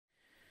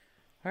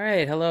All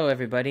right, hello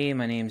everybody.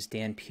 My name's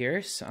Dan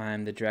Pierce.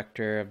 I'm the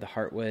director of the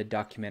Heartwood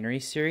documentary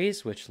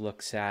series, which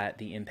looks at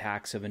the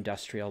impacts of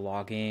industrial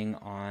logging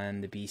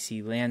on the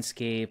BC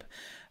landscape,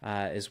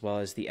 as well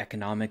as the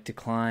economic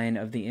decline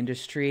of the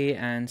industry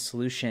and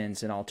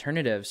solutions and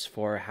alternatives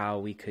for how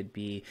we could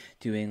be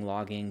doing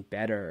logging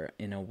better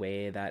in a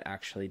way that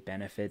actually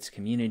benefits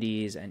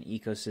communities and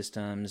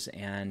ecosystems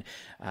and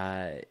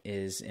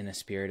is in a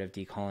spirit of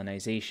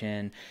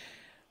decolonization.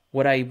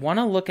 What I want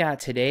to look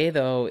at today,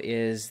 though,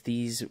 is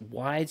these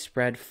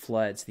widespread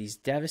floods, these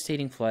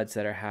devastating floods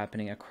that are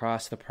happening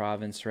across the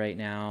province right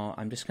now.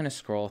 I'm just going to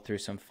scroll through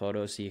some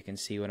photos so you can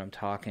see what I'm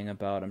talking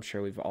about. I'm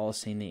sure we've all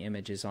seen the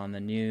images on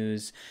the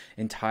news.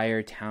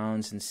 Entire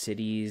towns and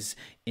cities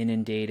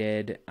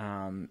inundated,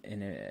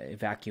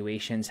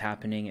 evacuations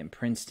happening in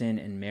Princeton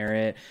and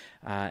Merritt.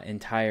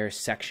 Entire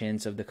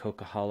sections of the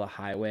Coquihalla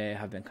Highway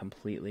have been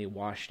completely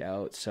washed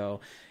out. So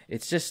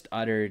it's just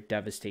utter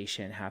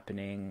devastation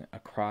happening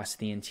across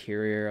the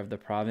interior of the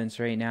province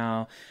right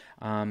now.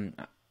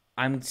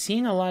 I'm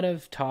seeing a lot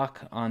of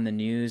talk on the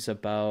news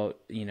about,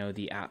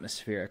 the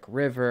atmospheric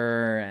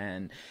river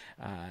and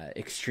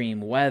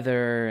extreme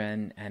weather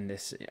and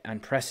this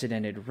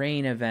unprecedented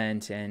rain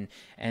event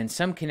and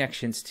some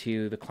connections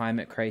to the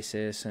climate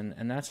crisis.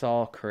 And that's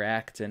all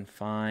correct and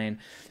fine.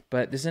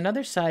 But there's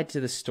another side to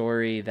the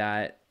story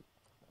that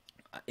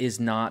is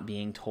not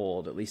being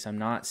told. At least I'm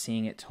not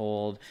seeing it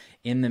told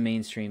in the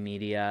mainstream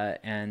media,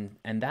 and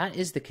that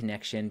is the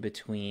connection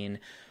between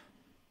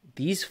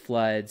these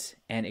floods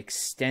and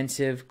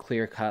extensive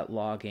clear-cut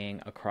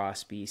logging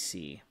across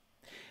BC.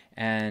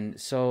 And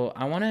so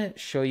I want to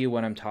show you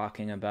what I'm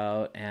talking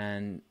about.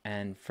 And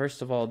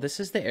first of all,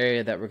 this is the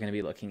area that we're going to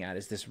be looking at,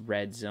 is this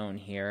red zone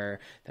here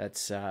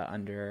that's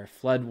under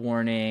flood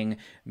warning.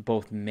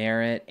 Both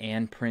Merritt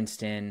and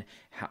Princeton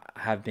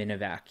have been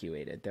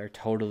evacuated. They're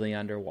totally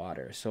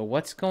underwater. So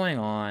what's going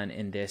on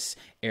in this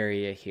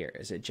area here?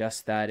 Is it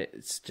just that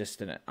it's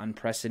just an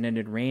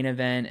unprecedented rain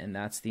event and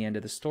that's the end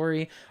of the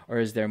story? Or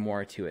is there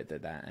more to it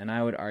than that? And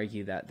I would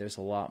argue that there's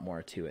a lot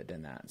more to it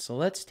than that. So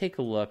let's take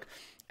a look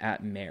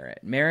at Merritt.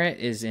 Merritt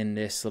is in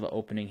this little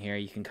opening here.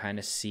 You can kind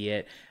of see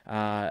it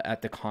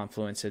at the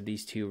confluence of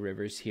these two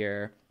rivers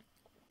here.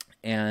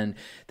 And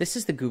this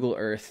is the Google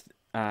Earth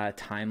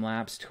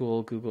time-lapse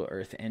tool, Google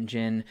Earth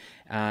Engine,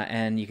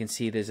 and you can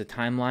see there's a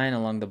timeline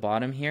along the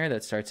bottom here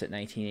that starts at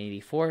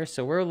 1984.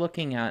 So we're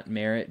looking at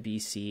Merritt,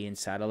 BC, in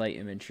satellite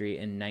imagery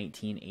in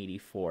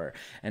 1984.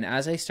 And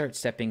as I start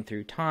stepping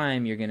through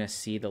time, you're going to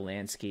see the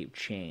landscape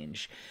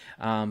change.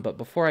 But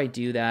before I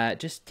do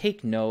that, just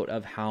take note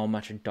of how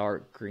much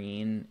dark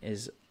green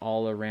is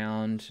all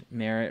around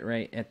Merritt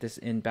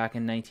back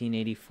in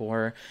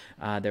 1984.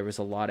 There was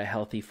a lot of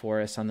healthy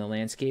forests on the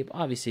landscape.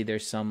 Obviously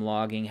there's some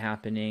logging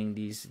happening.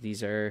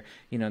 These are,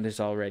 there's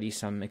already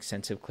some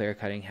extensive clear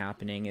cutting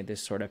happening in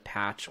this sort of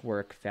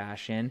patchwork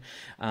fashion.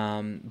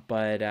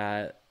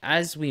 But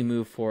as we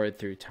move forward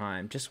through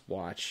time, just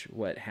watch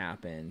what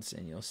happens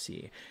and you'll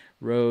see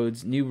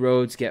new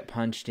roads get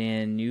punched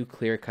in, new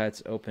clear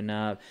cuts open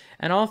up,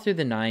 and all through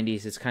the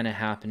 90s it's kind of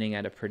happening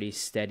at a pretty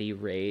steady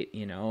rate.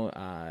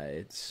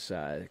 It's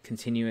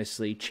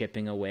continuously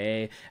chipping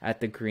away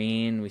at the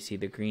green. We see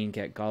the green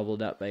get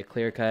gobbled up by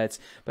clear cuts.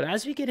 But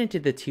as we get into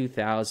the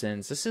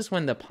 2000s, this is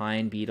when the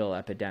pine beetle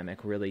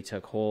epidemic really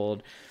took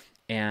hold.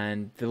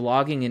 And the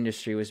logging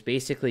industry was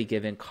basically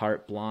given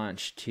carte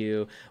blanche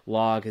to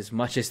log as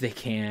much as they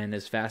can,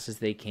 as fast as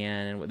they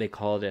can, and what they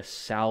called a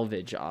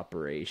salvage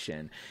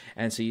operation.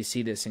 And so you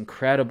see this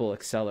incredible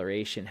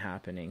acceleration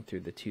happening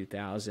through the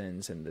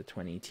 2000s and the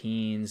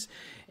 2010s,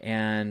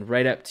 and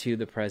right up to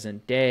the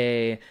present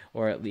day,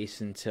 or at least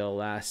until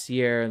last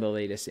year. The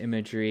latest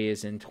imagery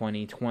is in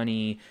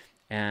 2020.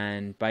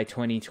 And by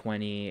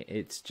 2020,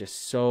 it's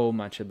just so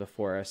much of the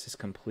forest has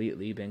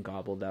completely been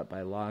gobbled up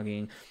by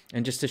logging.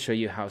 And just to show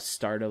you how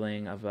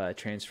startling of a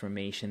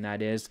transformation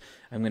that is,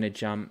 I'm going to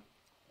jump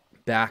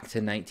back to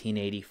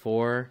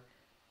 1984.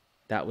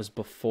 That was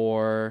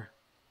before,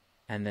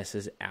 and this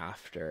is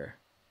after.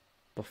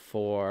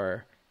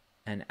 Before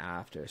and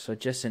after. So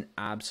just an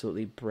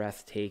absolutely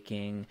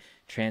breathtaking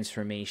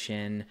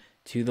transformation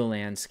to the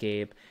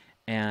landscape.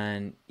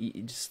 And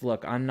just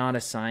look, I'm not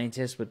a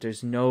scientist, but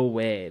there's no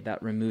way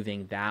that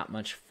removing that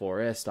much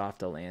forest off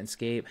the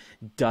landscape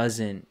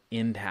doesn't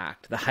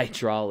impact the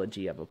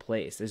hydrology of a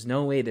place. There's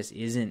no way this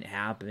isn't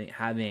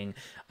having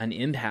an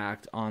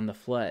impact on the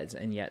floods,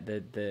 and yet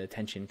the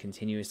attention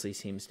continuously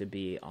seems to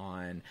be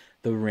on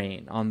the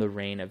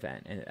rain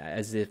event,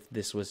 as if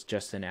this was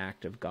just an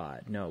act of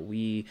God. No,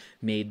 we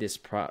made this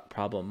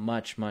problem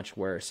much, much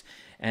worse.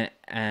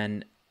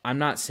 And I'm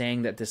not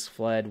saying that this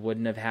flood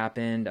wouldn't have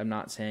happened. I'm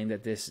not saying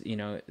that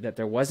that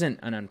there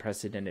wasn't an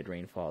unprecedented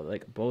rainfall.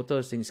 Like, both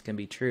those things can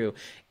be true.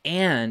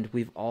 And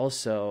we've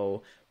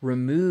also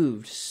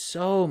removed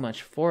so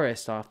much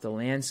forest off the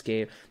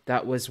landscape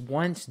that was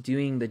once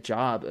doing the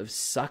job of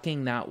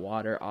sucking that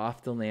water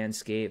off the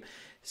landscape,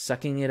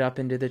 sucking it up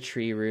into the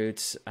tree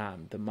roots.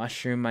 The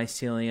mushroom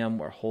mycelium,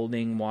 we're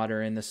holding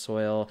water in the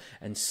soil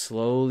and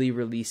slowly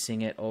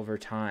releasing it over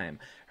time,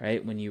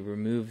 right? When you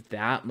remove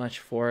that much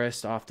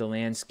forest off the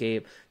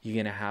landscape, you're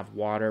going to have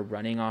water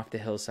running off the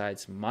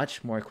hillsides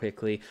much more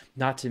quickly.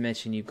 Not to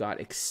mention you've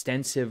got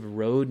extensive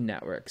road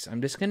networks.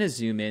 I'm just going to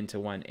zoom into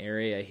one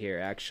area here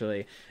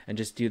actually and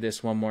just do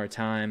this one more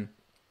time,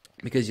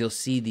 because you'll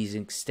see these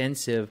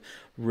extensive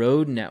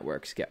road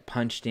networks get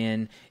punched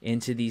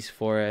into these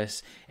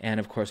forests, and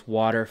of course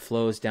water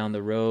flows down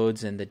the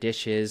roads and the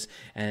ditches,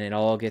 and it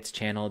all gets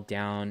channeled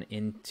down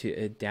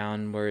into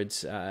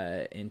downwards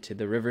into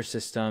the river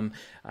system,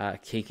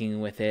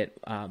 taking with it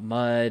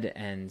mud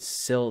and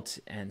silt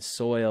and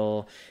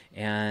soil.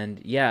 And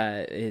yeah,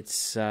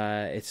 it's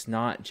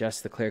not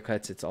just the clear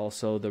cuts, it's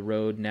also the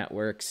road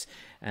networks.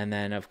 And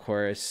then of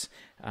course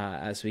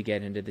as we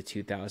get into the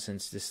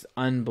 2000s, this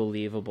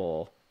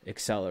unbelievable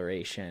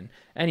acceleration.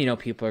 And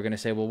people are going to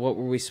say, well, what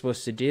were we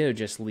supposed to do,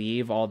 just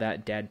leave all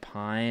that dead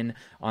pine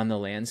on the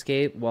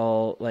landscape?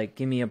 Well, like,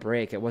 give me a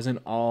break. It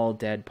wasn't all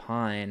dead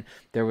pine.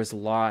 There was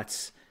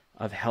lots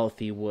of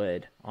healthy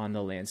wood on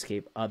the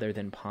landscape other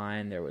than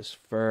pine. There was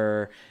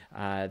fir,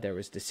 there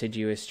was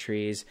deciduous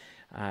trees,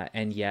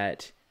 and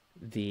yet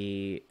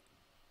the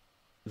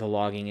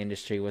logging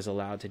industry was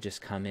allowed to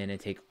just come in and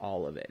take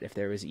all of it. If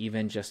there was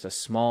even just a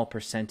small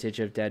percentage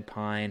of dead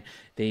pine,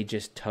 they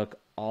just took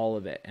all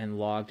of it and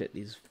logged at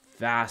these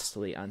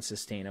vastly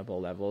unsustainable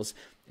levels.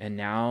 And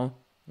now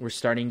we're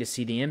starting to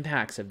see the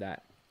impacts of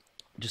that.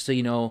 Just so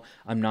you know,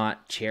 I'm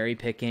not cherry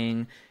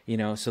picking,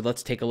 so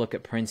let's take a look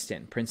at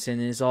Princeton. Princeton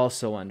is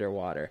also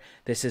underwater.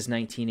 This is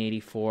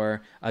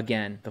 1984.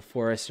 Again, the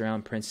forests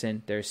around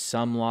Princeton, there's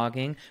some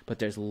logging, but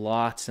there's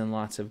lots and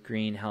lots of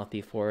green,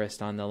 healthy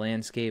forest on the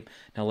landscape.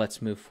 Now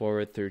let's move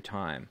forward through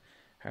time.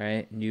 All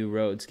right, new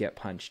roads get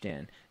punched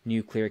in,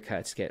 new clear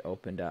cuts get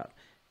opened up.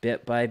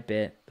 Bit by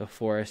bit, the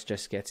forest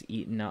just gets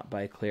eaten up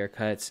by clear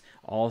cuts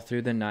all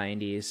through the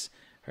 90s,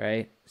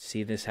 right?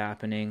 See this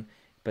happening.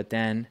 But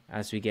then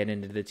as we get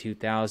into the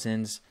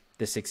 2000s,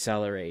 this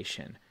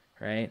acceleration,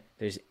 right?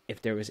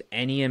 If there was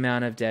any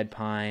amount of dead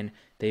pine,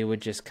 they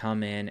would just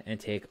come in and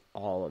take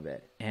all of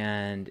it.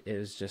 And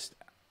it's just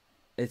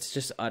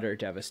utter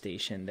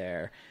devastation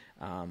there.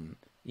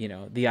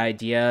 The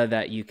idea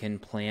that you can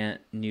plant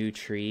new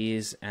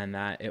trees and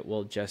that it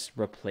will just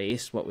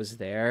replace what was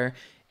there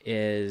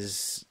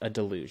is a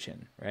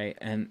delusion, right?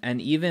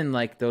 And even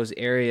like those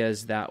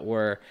areas that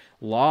were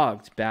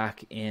logged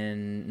back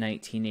in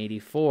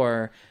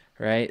 1984,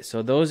 right?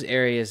 So those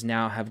areas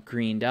now have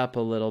greened up a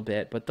little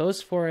bit, but those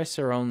forests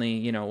are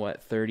only,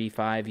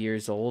 35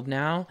 years old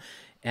now,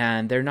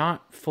 and they're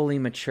not fully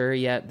mature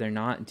yet. They're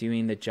not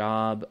doing the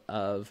job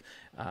of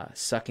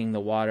sucking the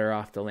water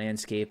off the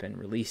landscape and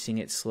releasing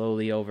it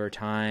slowly over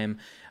time.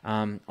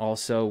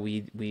 Also,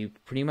 we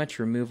pretty much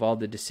remove all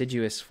the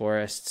deciduous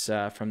forests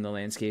from the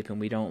landscape, and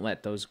we don't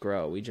let those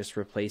grow. We just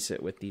replace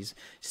it with these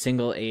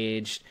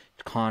single-aged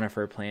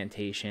conifer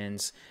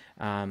plantations,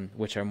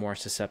 which are more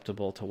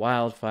susceptible to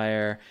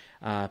wildfire.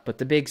 But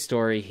the big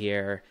story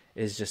here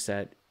is just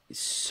that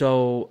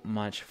so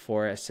much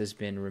forest has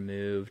been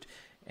removed,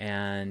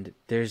 and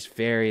there's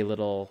very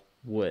little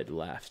wood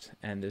left,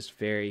 and there's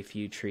very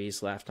few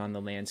trees left on the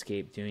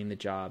landscape doing the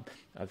job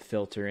of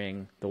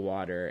filtering the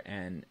water.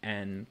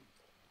 And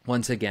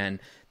once again,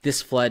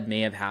 this flood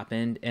may have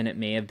happened and it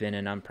may have been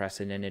an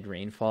unprecedented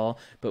rainfall,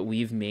 but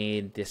we've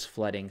made this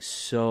flooding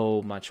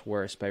so much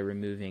worse by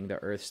removing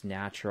the Earth's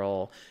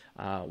natural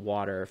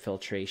water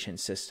filtration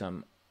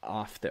system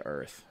off the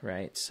Earth,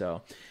 right?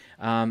 So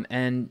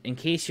and in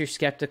case you're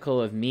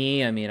skeptical of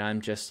me,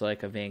 I'm just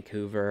like a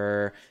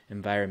Vancouver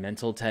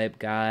environmental type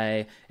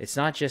guy. It's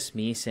not just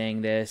me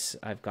saying this.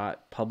 I've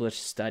got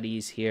published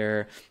studies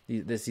here.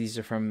 These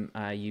are from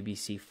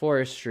UBC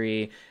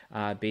Forestry,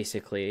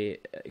 basically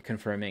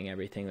confirming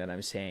everything that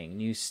I'm saying.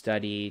 New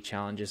study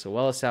challenges a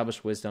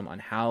well-established wisdom on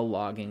how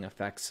logging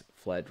affects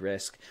flood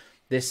risk.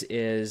 This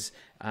is,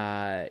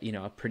 a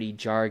pretty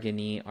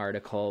jargony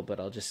article, but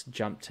I'll just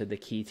jump to the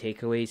key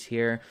takeaways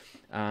here.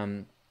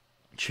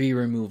 Tree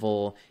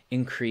removal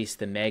increased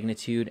the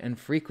magnitude and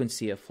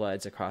frequency of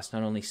floods across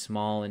not only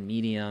small and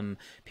medium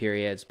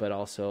periods, but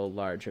also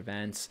large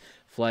events.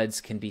 Floods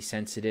can be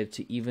sensitive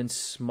to even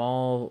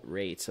small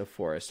rates of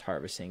forest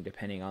harvesting,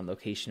 depending on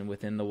location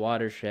within the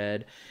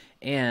watershed.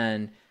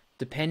 And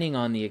depending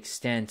on the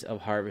extent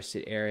of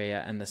harvested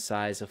area and the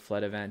size of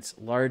flood events,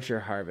 larger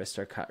harvest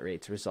or cut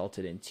rates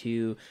resulted in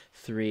 2,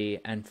 3,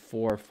 and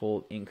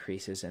 4-fold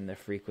increases in the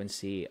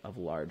frequency of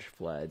large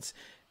floods.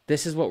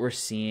 This is what we're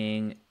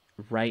seeing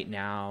right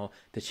now.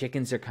 The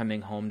chickens are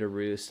coming home to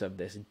roost of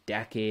this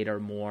decade or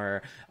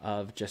more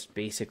of just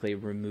basically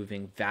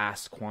removing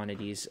vast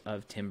quantities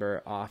of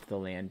timber off the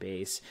land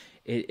base.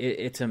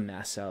 It's a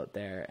mess out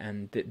there,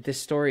 and this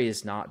story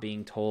is not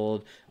being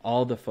told.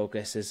 All the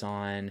focus is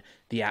on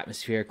the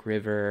atmospheric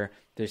river.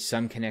 There's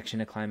some connection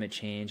to climate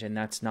change, and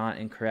that's not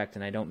incorrect,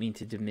 and I don't mean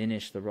to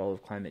diminish the role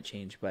of climate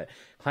change, but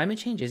climate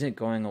change isn't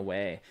going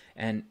away,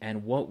 and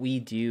what we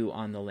do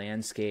on the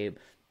landscape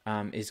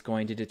is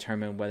going to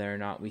determine whether or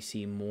not we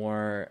see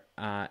more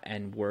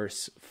and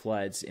worse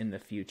floods in the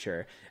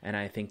future. And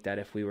I think that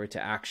if we were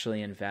to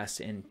actually invest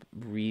in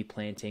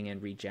replanting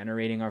and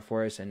regenerating our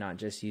forests and not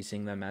just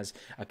using them as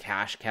a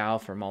cash cow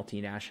for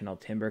multinational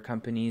timber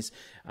companies,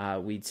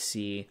 we'd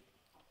see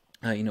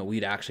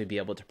we'd actually be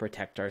able to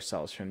protect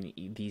ourselves from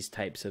these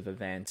types of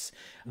events.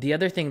 The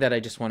other thing that I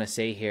just want to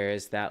say here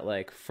is that,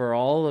 like, for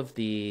all of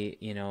the,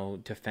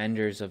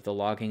 defenders of the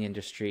logging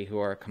industry who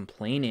are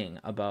complaining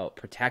about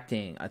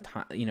protecting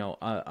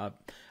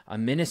a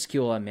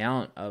minuscule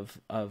amount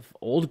of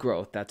old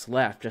growth that's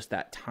left, just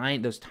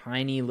those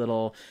tiny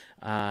little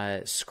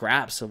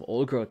scraps of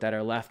old growth that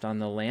are left on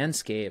the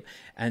landscape,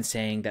 and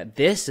saying that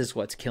this is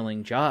what's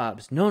killing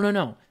jobs.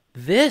 No.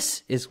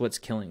 This is what's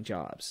killing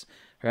jobs.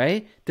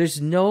 Right?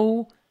 There's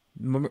no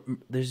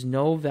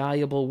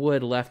valuable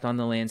wood left on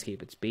the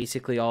landscape. It's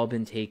basically all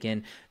been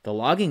taken. The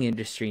logging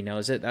industry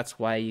knows it. That's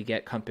why you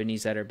get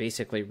companies that are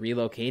basically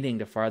relocating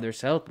to farther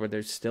south where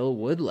there's still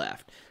wood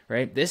left,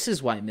 right? This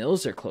is why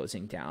mills are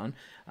closing down.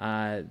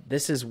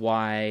 This is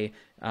why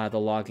the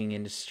logging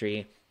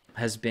industry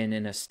has been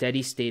in a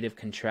steady state of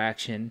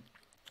contraction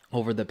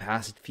over the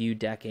past few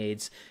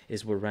decades,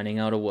 is we're running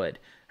out of wood.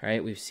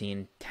 Right, we've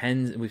seen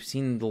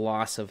the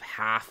loss of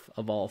half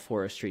of all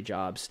forestry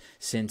jobs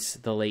since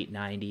the late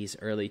 90s,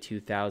 early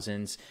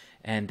 2000s,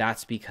 and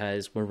that's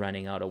because we're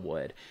running out of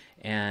wood.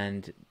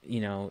 And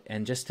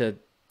just to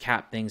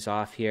cap things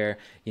off here,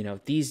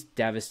 these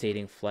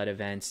devastating flood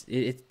events,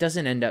 it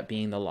doesn't end up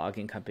being the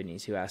logging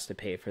companies who has to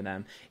pay for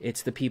them.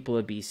 It's the people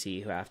of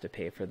BC who have to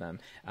pay for them.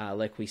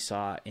 Like we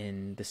saw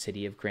in the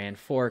city of Grand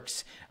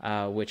Forks,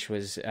 which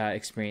was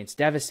experienced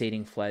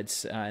devastating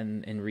floods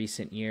in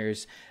recent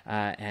years,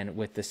 and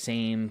with the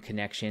same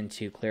connection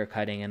to clear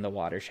cutting and the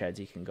watersheds.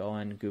 You can go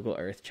on Google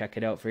Earth, check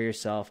it out for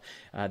yourself.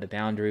 The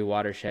Boundary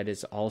watershed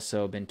has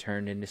also been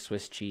turned into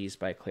Swiss cheese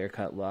by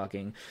clear-cut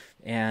logging.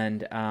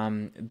 And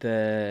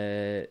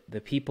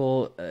the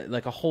people,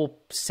 like a whole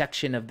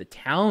section of the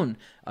town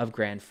of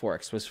Grand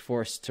Forks was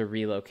forced to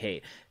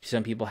relocate.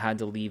 Some people had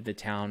to leave the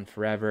town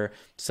forever.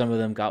 Some of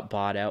them got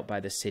bought out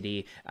by the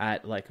city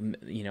at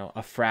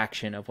a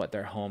fraction of what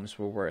their homes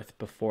were worth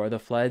before the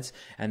floods.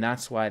 And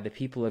that's why the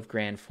people of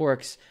Grand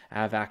Forks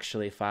have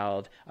actually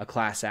filed a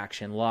class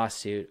action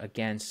lawsuit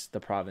against the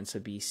province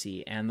of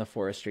BC and the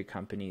forestry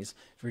companies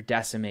for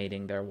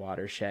decimating their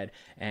watershed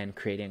and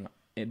creating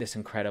this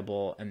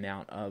incredible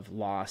amount of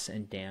loss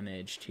and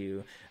damage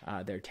to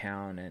their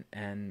town,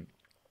 and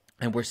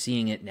we're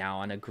seeing it now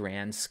on a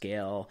grand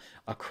scale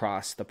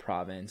across the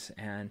province.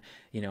 And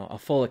a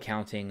full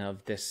accounting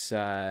of this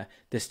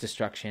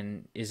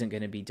destruction isn't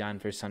going to be done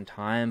for some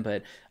time,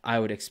 but I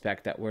would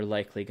expect that we're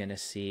likely going to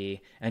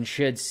see and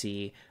should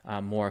see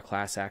more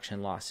class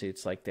action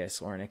lawsuits like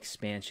this, or an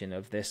expansion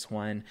of this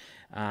one.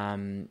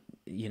 The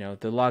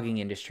logging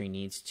industry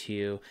needs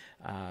to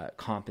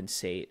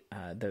compensate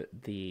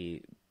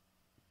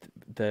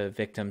the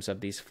victims of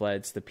these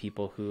floods, the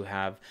people who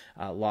have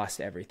lost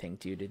everything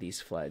due to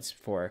these floods,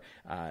 for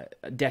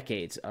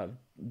decades of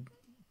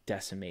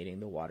decimating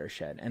the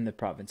watershed, and the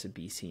province of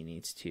BC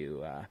needs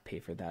to pay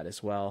for that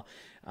as well.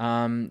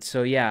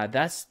 So yeah,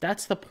 that's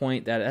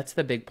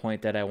the big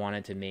point that I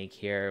wanted to make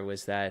here,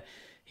 was that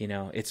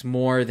it's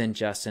more than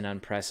just an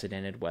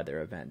unprecedented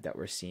weather event that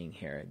we're seeing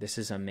here. This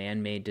is a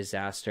man-made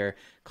disaster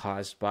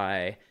caused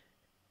by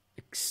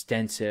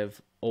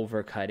extensive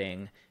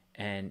overcutting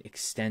and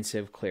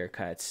extensive clear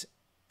cuts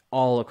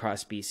all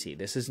across BC.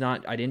 This is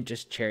not, I didn't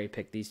just cherry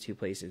pick these two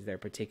places. They're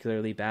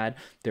particularly bad.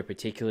 They're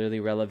particularly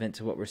relevant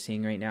to what we're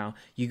seeing right now.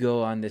 You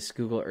go on this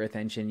Google Earth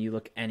engine, you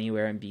look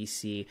anywhere in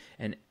BC,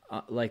 and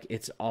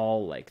it's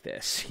all like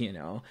this,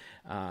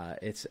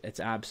 it's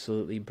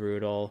absolutely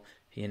brutal,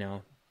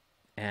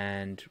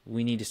 and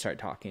we need to start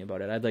talking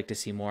about it. I'd like to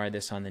see more of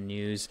this on the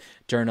news.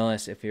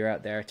 Journalists, if you're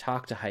out there,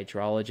 talk to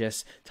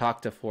hydrologists,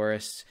 talk to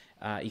forest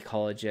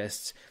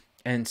ecologists,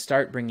 and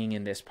start bringing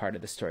in this part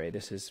of the story.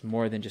 This is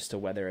more than just a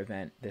weather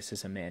event. This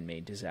is a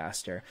man-made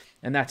disaster.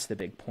 And that's the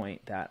big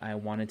point that I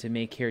wanted to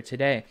make here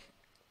today.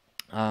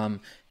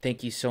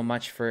 Thank you so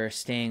much for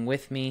staying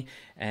with me,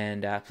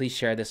 and please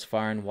share this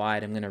far and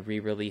wide. I'm going to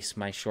re-release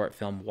my short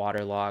film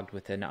Waterlogged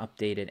with an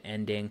updated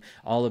ending,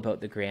 all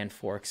about the Grand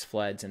Forks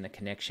floods and the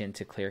connection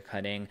to clear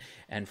cutting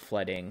and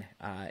flooding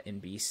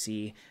in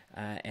BC.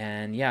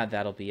 And yeah,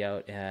 that'll be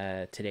out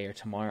today or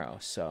tomorrow.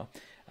 So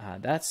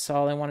that's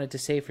all I wanted to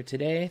say for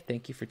today.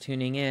 Thank you for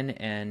tuning in,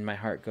 and my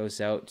heart goes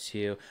out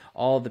to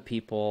all the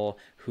people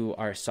who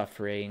are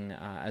suffering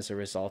as a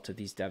result of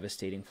these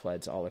devastating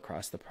floods all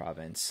across the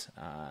province.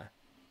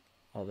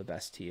 All the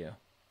best to you,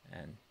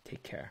 and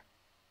take care.